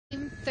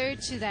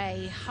third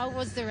today. How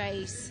was the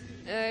race?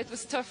 It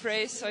was a tough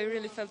race. I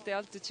really felt the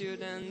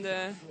altitude, and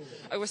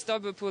I was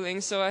double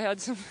pulling, so I had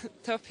some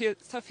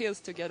tough hills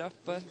to get up.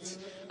 But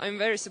I'm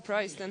very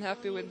surprised and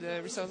happy with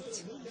the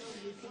result.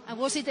 And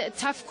was it a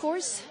tough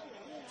course?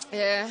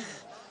 Yeah,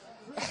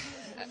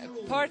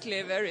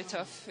 partly very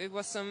tough. It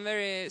was some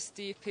very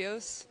steep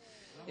hills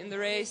in the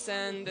race,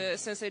 and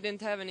since I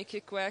didn't have any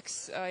kick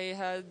wax, I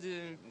had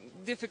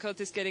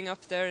difficulties getting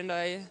up there, and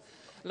I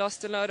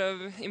lost a lot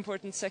of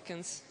important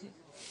seconds.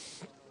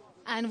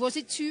 And was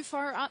it too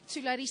far up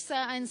to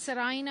Larissa and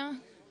Saraina?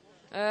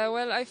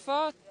 Well, I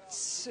thought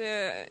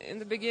in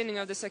the beginning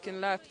of the second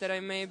lap that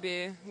I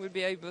maybe would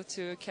be able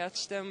to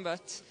catch them,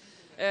 but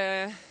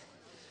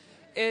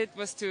it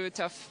was too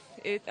tough.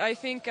 I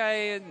think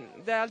the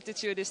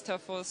altitude is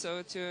tough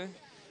also to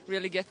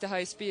really get the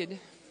high speed.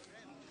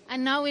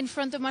 And now in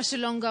front of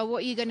Marcialonga,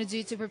 what are you going to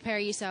do to prepare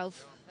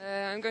yourself?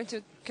 I'm going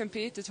to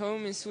compete at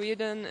home in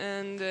Sweden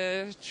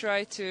and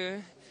try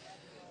to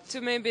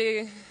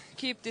maybe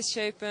keep this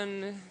shape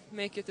and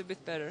make it a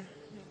bit better.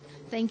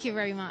 Thank you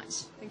very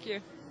much. Thank you.